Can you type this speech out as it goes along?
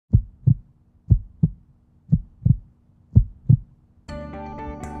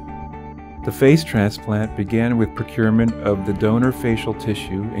The face transplant began with procurement of the donor facial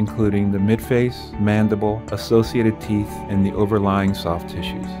tissue, including the midface, mandible, associated teeth, and the overlying soft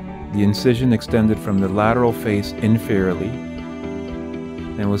tissues. The incision extended from the lateral face inferiorly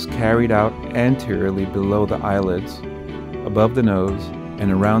and was carried out anteriorly below the eyelids, above the nose,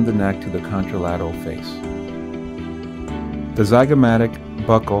 and around the neck to the contralateral face. The zygomatic,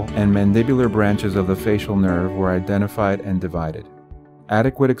 buccal, and mandibular branches of the facial nerve were identified and divided.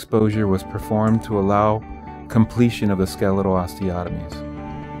 Adequate exposure was performed to allow completion of the skeletal osteotomies.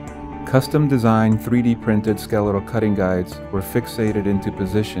 Custom-designed 3D printed skeletal cutting guides were fixated into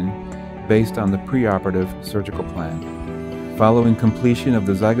position based on the preoperative surgical plan. Following completion of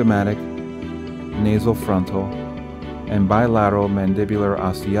the zygomatic, nasal frontal, and bilateral mandibular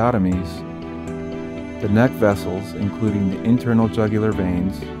osteotomies, the neck vessels, including the internal jugular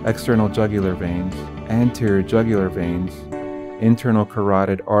veins, external jugular veins, anterior jugular veins, internal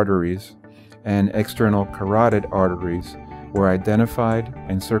carotid arteries, and external carotid arteries, were identified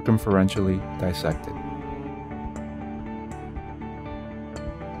and circumferentially dissected.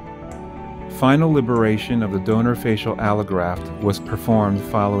 Final liberation of the donor facial allograft was performed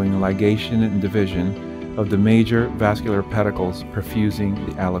following ligation and division of the major vascular pedicles perfusing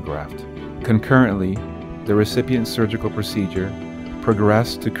the allograft. Concurrently, the recipient's surgical procedure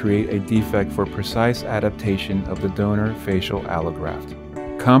progressed to create a defect for precise adaptation of the donor facial allograft.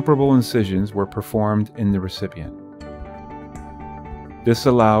 Comparable incisions were performed in the recipient. This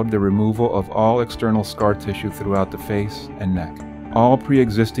allowed the removal of all external scar tissue throughout the face and neck. All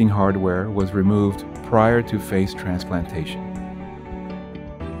pre-existing hardware was removed prior to face transplantation,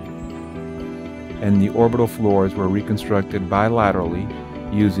 and the orbital floors were reconstructed bilaterally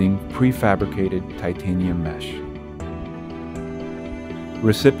using prefabricated titanium mesh.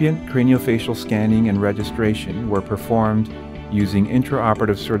 Recipient craniofacial scanning and registration were performed using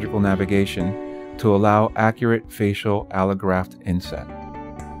intraoperative surgical navigation to allow accurate facial allograft inset.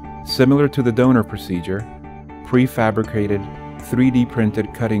 Similar to the donor procedure, prefabricated 3D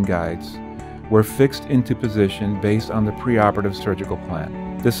printed cutting guides were fixed into position based on the preoperative surgical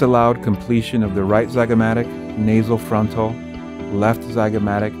plan. This allowed completion of the right zygomatic, nasal frontal, left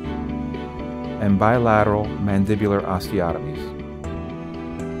zygomatic, and bilateral mandibular osteotomies.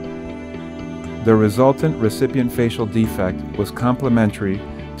 The resultant recipient facial defect was complementary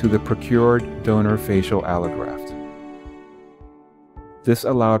to the procured donor facial allograft. This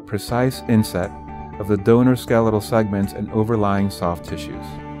allowed precise inset of the donor skeletal segments and overlying soft tissues,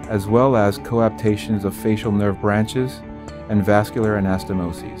 as well as coaptations of facial nerve branches and vascular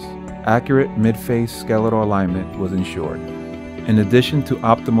anastomoses. Accurate midface skeletal alignment was ensured. In addition to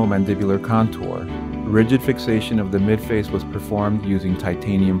optimal mandibular contour, rigid fixation of the midface was performed using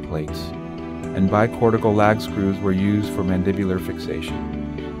titanium plates, and bicortical lag screws were used for mandibular fixation.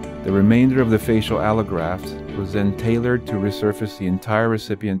 The remainder of the facial allograft was then tailored to resurface the entire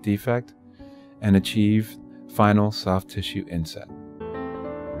recipient defect and achieve final soft tissue inset.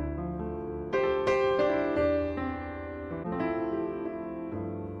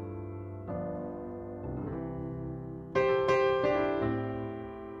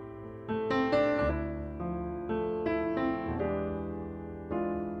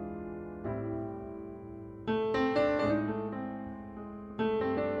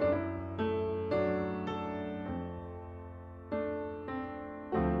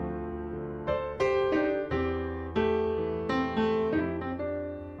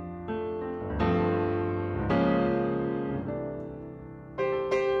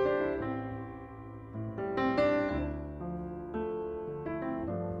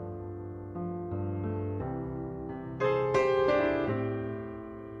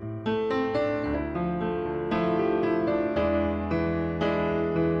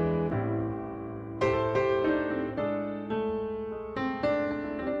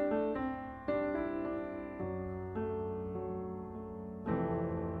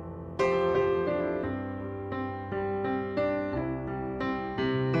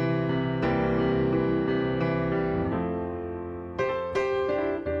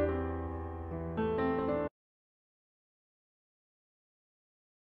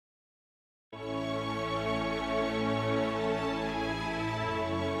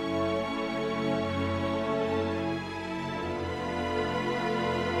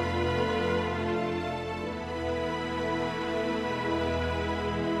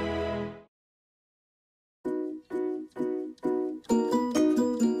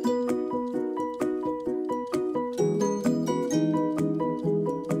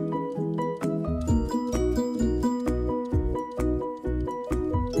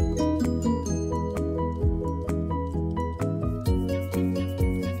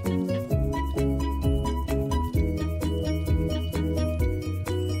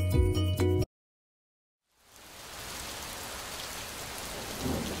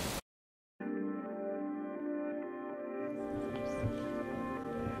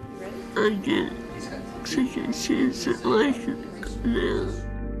 I get second chance at life now.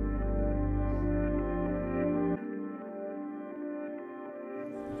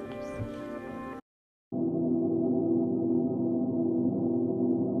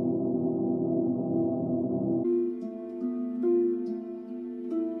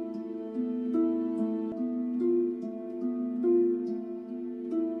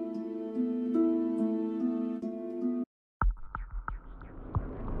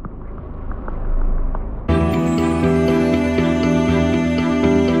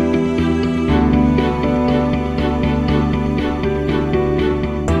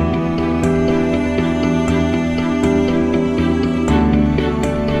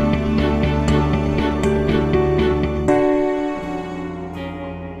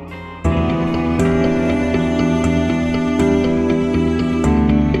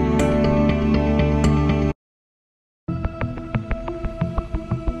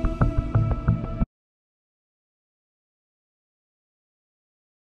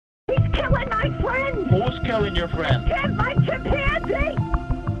 Killing my friend! Who's killing your friend? My chimpanzee!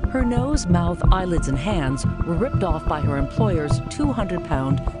 Her nose, mouth, eyelids, and hands were ripped off by her employer's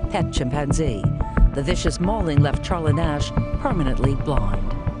 200-pound pet chimpanzee. The vicious mauling left Charlie Nash permanently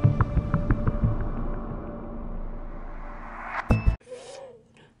blind.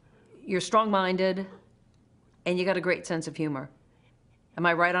 You're strong-minded, and you got a great sense of humor. Am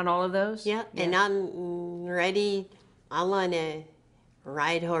I right on all of those? Yeah, and I'm ready. I want to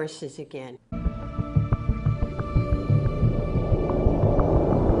ride horses again.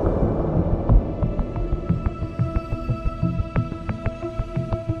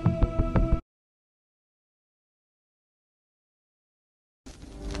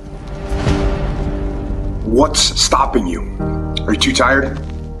 What's stopping you? Are you too tired?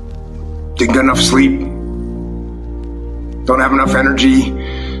 Didn't get enough sleep? Don't have enough energy?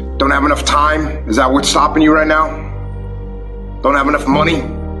 Don't have enough time? Is that what's stopping you right now? Don't have enough money?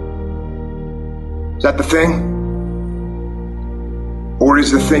 Is that the thing? Or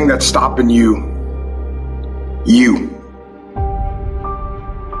is the thing that's stopping you, you?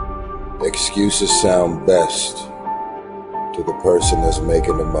 Excuses sound best to the person that's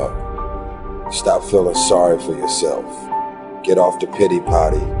making them up. Stop feeling sorry for yourself. Get off the pity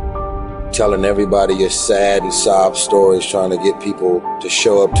potty. Telling everybody your sad and sob stories, trying to get people to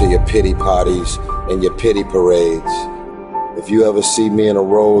show up to your pity potties and your pity parades. If you ever see me in a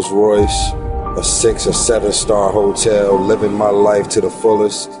Rolls Royce, a 6 or 7-star hotel, living my life to the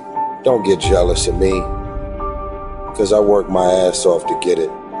fullest, don't get jealous of me, because I worked my ass off to get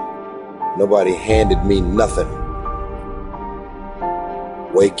it. Nobody handed me nothing.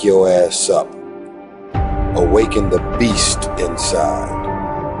 Wake your ass up. Awaken the beast inside.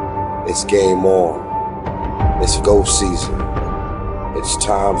 It's game on. It's go season. It's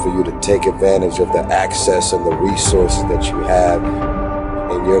time for you to take advantage of the access and the resources that you have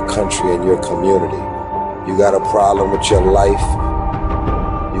in your country and your community. You got a problem with your life.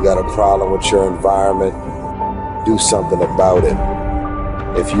 You got a problem with your environment. Do something about it.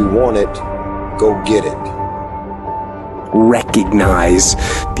 If you want it, go get it. Recognize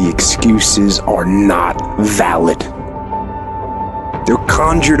the excuses are not valid. They're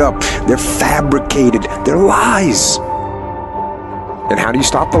conjured up, they're fabricated, they're lies. And how do you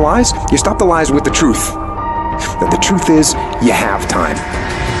stop the lies? You stop the lies with the truth. That the truth is, you have time.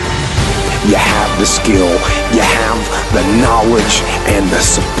 You have the skill, you have the knowledge and the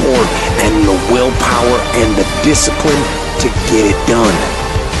support and the willpower and the discipline to get it done.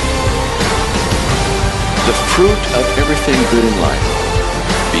 The fruit of everything good in life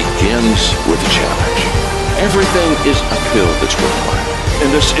begins with a challenge. Everything is uphill that's worthwhile. And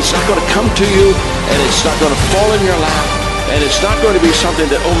it's not going to come to you, and it's not going to fall in your lap, and it's not going to be something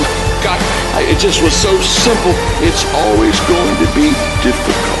that, oh my God, it just was so simple. It's always going to be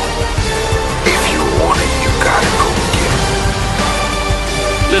difficult. If you want it, you gotta go get it.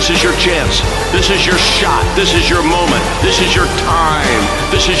 This is your chance. This is your shot. This is your moment. This is your time.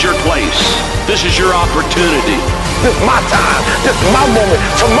 This is your place. This is your opportunity. This is my time. This is my moment.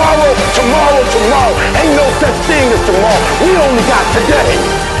 Tomorrow, tomorrow, tomorrow. Ain't no such thing as tomorrow. We only got today.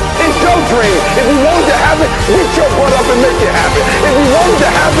 It's your dream. If you want to have it, get your butt up and make it happen. If you want to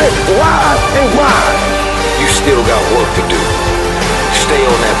have it, rise and grind. You still got work to do. Stay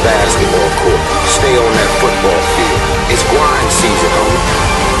on that basketball court. Stay on that football field. It's grind season, homie.